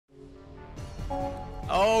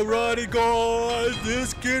Alrighty guys,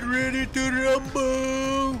 let's get ready to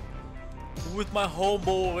rumble with my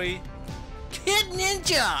homeboy, Kid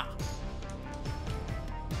Ninja.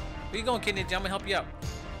 Where you going, Kid Ninja? I'm gonna help you out.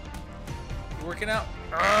 You working out?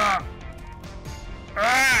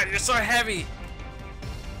 You're so heavy.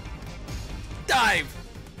 Dive.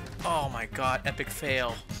 Oh my god, epic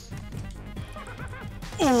fail.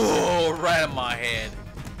 Ooh, right on my head.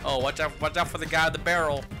 Oh, watch out for the guy with the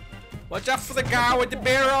barrel. Watch out for the guy with the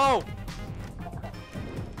barrel!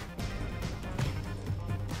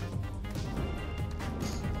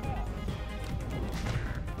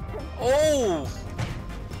 Oh!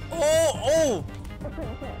 Oh!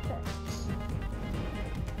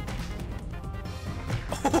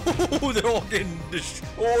 Oh! They're all getting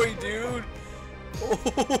destroyed, dude!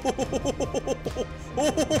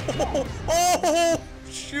 Oh!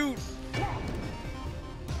 Shoot!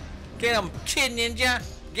 Get him, Kid Ninja!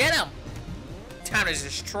 Get him! Time to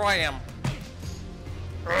destroy him.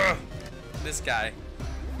 Ugh. This guy.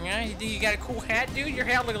 Yeah, you think you got a cool hat, dude? Your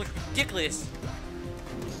hat looks ridiculous.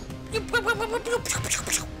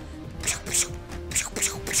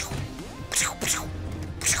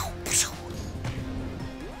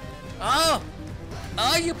 Oh!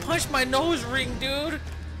 Oh, you punched my nose ring, dude!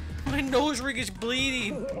 My nose ring is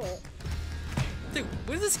bleeding. Dude,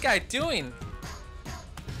 what is this guy doing?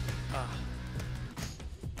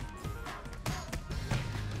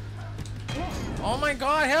 Oh my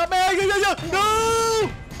god, help me! No!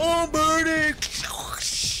 I'm burning!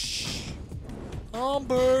 I'm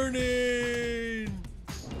burning!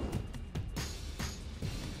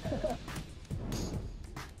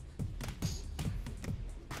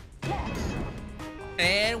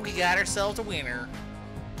 And we got ourselves a winner.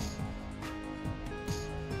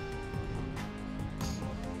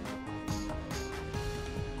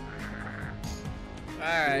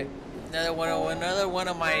 Alright. Another one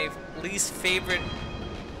of my least favorite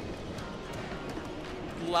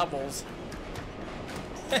levels.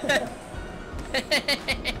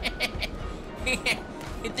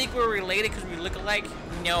 You think we're related because we look alike?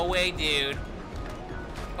 No way, dude.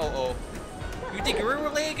 Oh. You think we're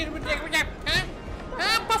related because we look alike? Huh?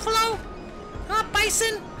 Huh, buffalo? Huh,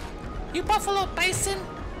 bison? You buffalo bison?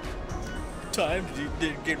 Time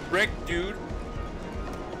to get wrecked, dude.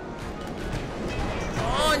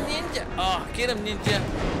 Oh, Ninja! Oh, get him, Ninja!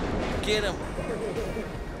 Get him!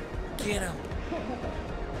 Get him!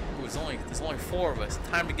 Ooh, there's only 4 of us.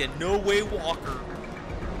 Time to get No Way Walker.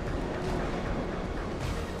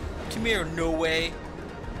 Come here, No Way.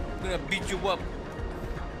 I'm gonna beat you up.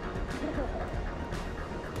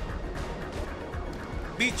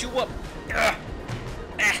 Beat you up. Ah.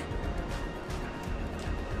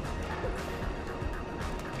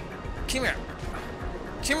 Come here.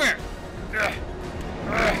 Come here.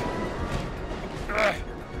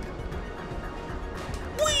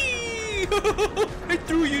 Whee! I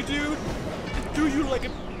threw you, dude. I threw you like a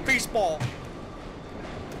baseball.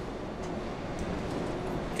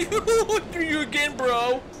 I threw you again,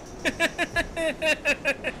 bro.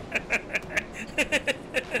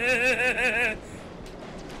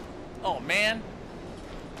 Oh man,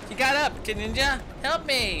 you got up, Kid Ninja. Help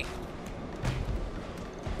me.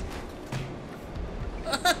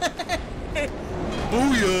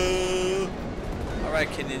 Booyah! Alright,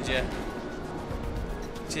 Kid Ninja.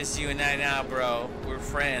 Just you and I now, bro. We're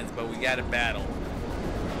friends, but we gotta battle.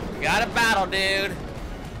 We gotta battle, dude.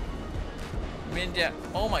 Ninja.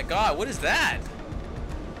 Oh my god, what is that?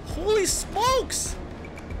 Holy smokes!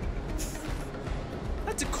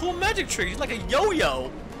 That's a cool magic trick. He's like a yo-yo.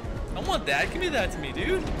 I want that. Give me that to me,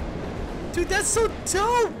 dude. Dude, that's so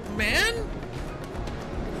dope, man.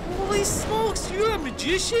 Holy smokes, you're a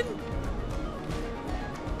magician?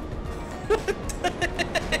 What the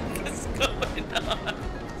heck is going on?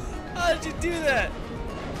 How did you do that?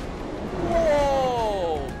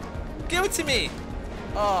 Whoa! Give it to me!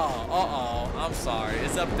 Oh, I'm sorry.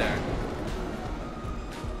 It's up there.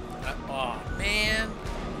 Oh, man.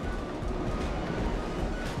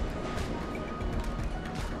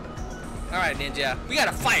 Alright, Ninja. We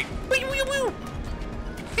gotta fight! Woo, woo, woo.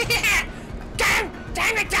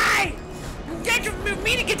 Time to die! That's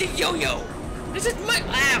me to get the yo-yo! This is my...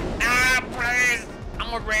 please!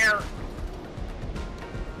 I'm a rare.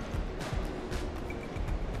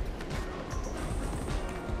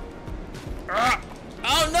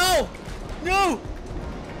 Oh, no! No!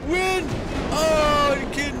 Win! Oh, the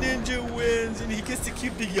Kid Ninja wins, and he gets to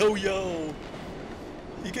keep the yo-yo.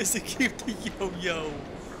 He gets to keep the yo-yo.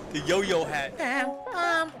 The yo-yo hat.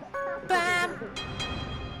 Bam!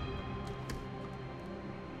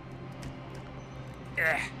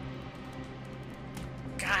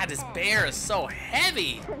 God God, this bear is so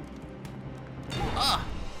heavy.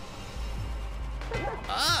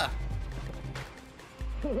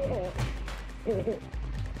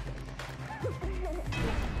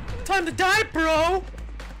 Time to die, bro.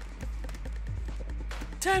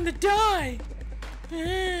 Time to die.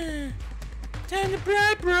 Time to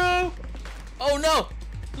die, bro. Oh no.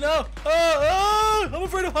 No. Oh, I'm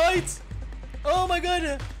afraid of heights. Oh my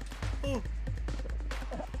god. Oh.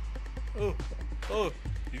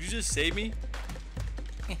 Did you just save me?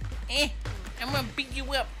 I'm gonna beat you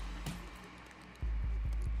up.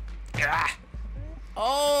 Ah.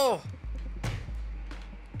 Oh.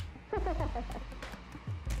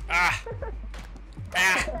 Ah.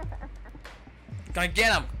 Gonna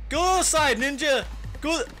get him. Go aside, ninja.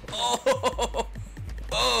 Go. Oh.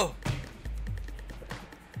 Oh.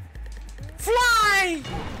 Fly.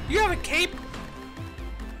 You have a cape?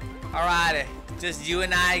 Alright, just you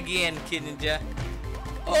and I again, Kid Ninja.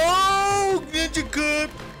 Oh, Ninja Kid!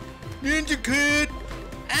 Ninja Kid!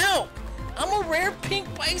 Ow! I'm a rare pink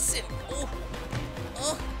bison. Oh.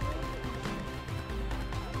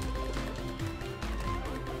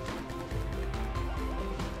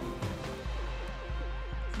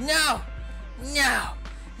 No! No!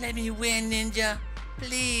 Let me win, Ninja.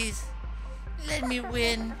 Please. Let me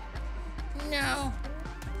win. No.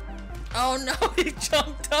 Oh no, he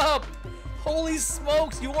jumped up! Holy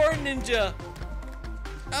smokes, you are a ninja!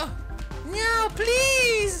 Oh, no,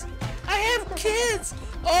 please! I have kids!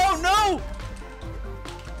 Oh no!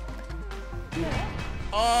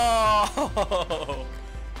 Oh!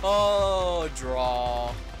 Oh,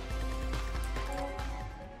 draw.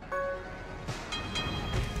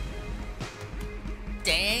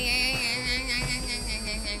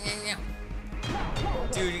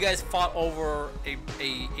 Dude, you guys fought over a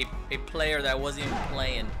player that wasn't even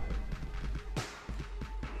playing.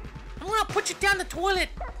 I'm gonna put you down the toilet.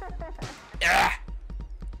 Ugh.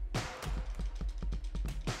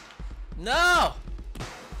 No.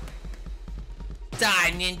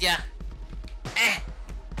 Die, ninja.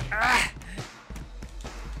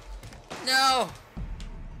 No.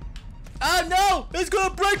 Oh no! It's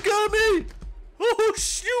gonna break on me! Oh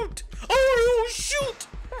shoot! Oh shoot!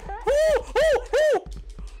 Oh!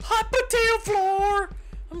 Hot potato floor!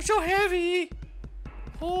 I'm so heavy!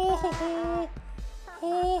 Oh!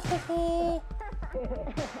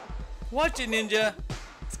 Watch it, ninja!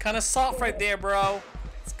 It's kind of soft right there, bro.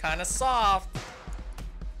 It's kind of soft.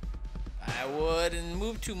 I wouldn't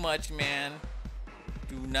move too much, man.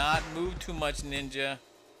 Do not move too much, ninja.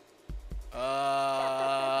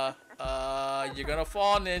 You're gonna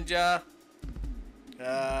fall, ninja.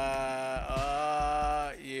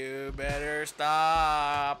 You better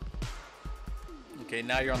stop. Okay,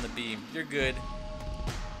 now you're on the beam. You're good.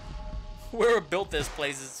 Whoever built this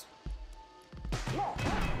place is...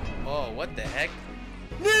 Oh, what the heck?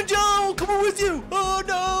 Ninja, I'll come on with you! Oh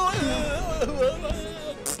no!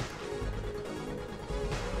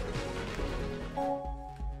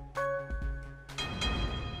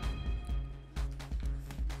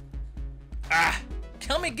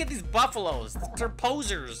 Help me get these buffaloes. They're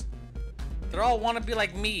posers. They all want to be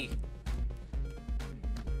like me.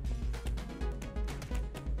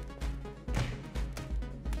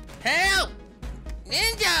 Help!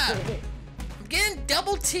 Ninja! I'm getting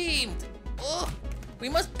double teamed. Ugh. We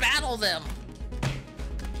must battle them.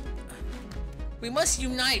 We must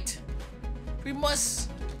unite. We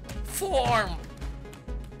must form.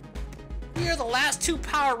 We are the last two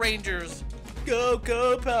Power Rangers. Go,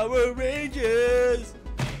 go, Power Rangers!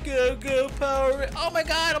 Go, go, Power Oh my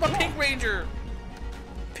god, I'm a Pink Ranger!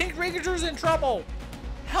 Pink Ranger's in trouble!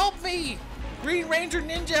 Help me! Green Ranger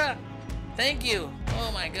Ninja! Thank you!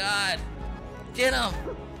 Oh my god! Get him!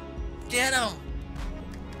 Get him!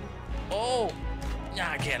 Oh!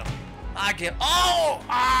 Nah, get him! I get Oh!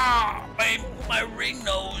 Ah! My ring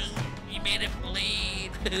nose! He made it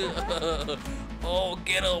bleed! Oh,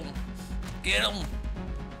 get him! Get him!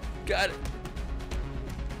 Got it!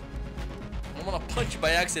 I'm gonna punch you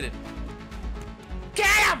by accident. Get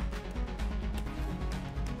him!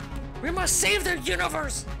 We must save their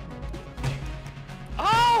universe!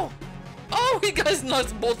 Oh! Oh, he guys knocked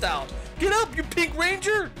us both out. Get up, you Pink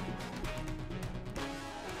Ranger!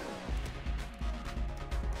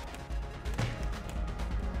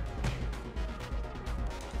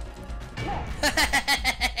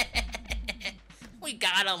 We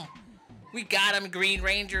got him. We got him, Green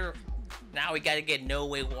Ranger. Now we gotta get No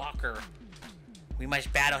Way Walker. We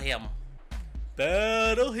must battle him.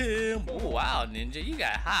 Battle him. Oh, wow, Ninja. You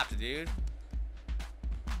got hopped, dude.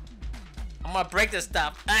 I'm gonna break this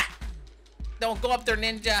stuff. Ah! Don't go up there,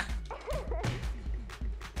 Ninja.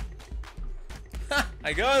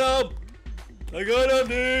 I got him! I got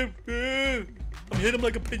him, dude! I'm hitting him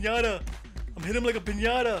like a piñata! I'm hitting him like a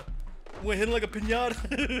piñata! I'm gonna hit him like a piñata!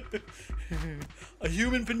 A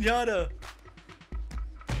human piñata!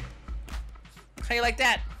 How you like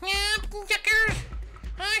that? Yeah, shuckers!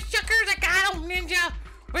 Shuckers, I got him, ninja!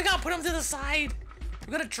 We're gonna put him to the side!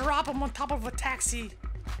 We're gonna drop him on top of a taxi!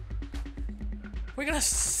 We're gonna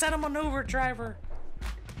set him on overdriver!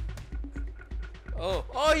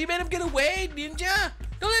 Oh, you made him get away, ninja!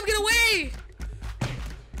 Don't let him get away!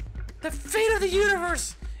 The fate of the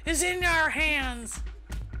universe is in our hands!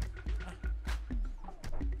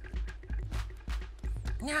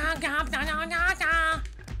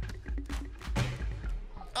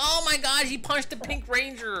 Oh my god, he punched the Pink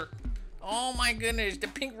Ranger! Oh my goodness, the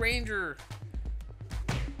Pink Ranger!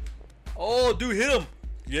 Oh, dude, hit him!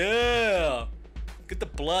 Yeah! Get the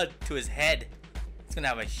blood to his head. He's gonna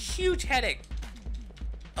have a huge headache.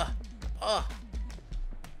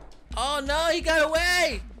 Oh no, he got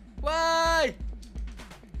away! Why?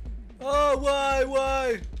 Oh,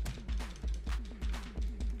 why?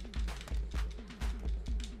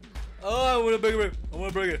 Oh, I'm gonna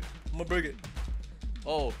break it.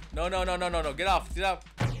 Oh, no. Get off.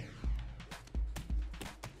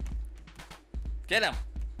 Get him.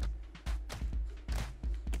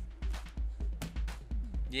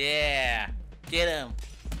 Yeah, get him.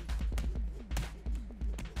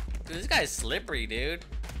 Dude, this guy's slippery, dude.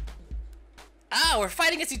 Ah, we're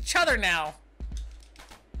fighting against each other now.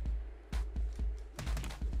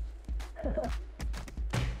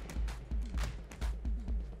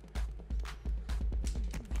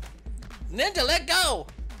 Ninja, let go!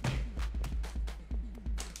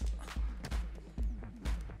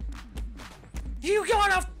 You're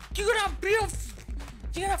gonna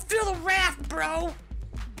feel the wrath, bro!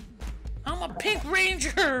 I'm a Pink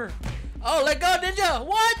Ranger! Oh, let go, Ninja!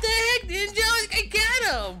 What the heck, Ninja? I get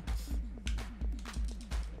him!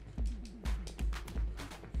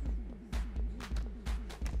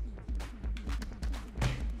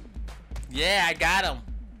 Yeah, I got him.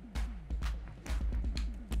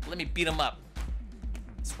 Let me beat him up.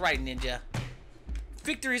 That's right, Ninja.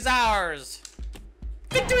 Victory's ours!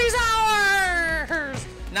 Victory's ours!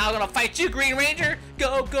 Now I'm gonna fight you, Green Ranger!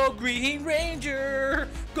 Go, Green Ranger!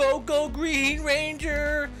 Go, Green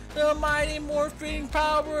Ranger! The mighty morphing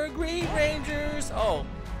power Green Rangers! Oh.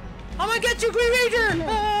 I'm gonna get you, Green Ranger!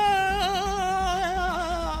 Ah!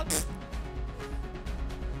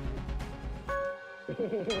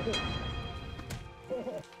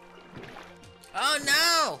 Oh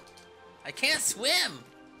no! I can't swim!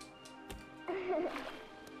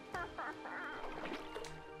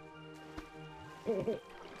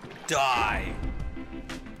 Die!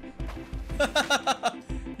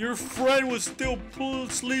 Your friend was still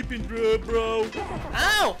sleeping, bro.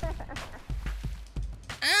 Ow!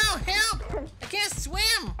 Ow, help! I can't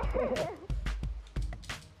swim!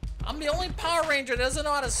 I'm the only Power Ranger that doesn't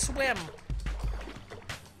know how to swim.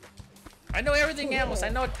 I know everything else. I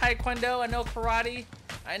know Taekwondo, I know Karate,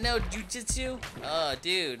 I know Jiu-Jitsu. Oh,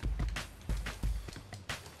 dude.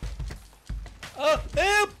 Oh,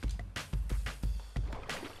 help!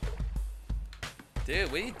 Dude,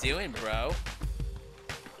 what are you doing, bro?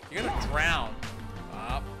 You're gonna drown.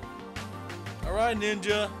 Up. Alright,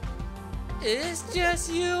 Ninja. It's just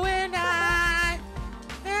you and I.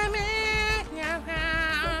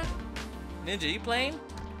 Ninja, you playing?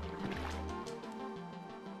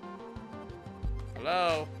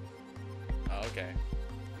 Hello? Oh, okay.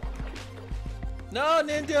 No,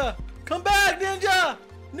 Ninja! Come back, Ninja!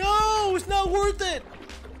 No, it's not worth it!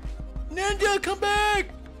 Ninja, come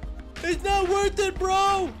back! It's not worth it,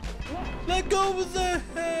 bro! Let go of the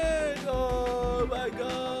head! Oh my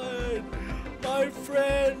god! My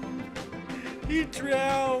friend! He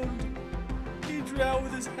drowned! He drowned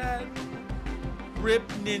with his hat. RIP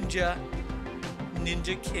Ninja.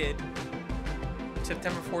 Ninja Kid.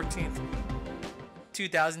 September 14th,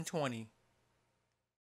 2020.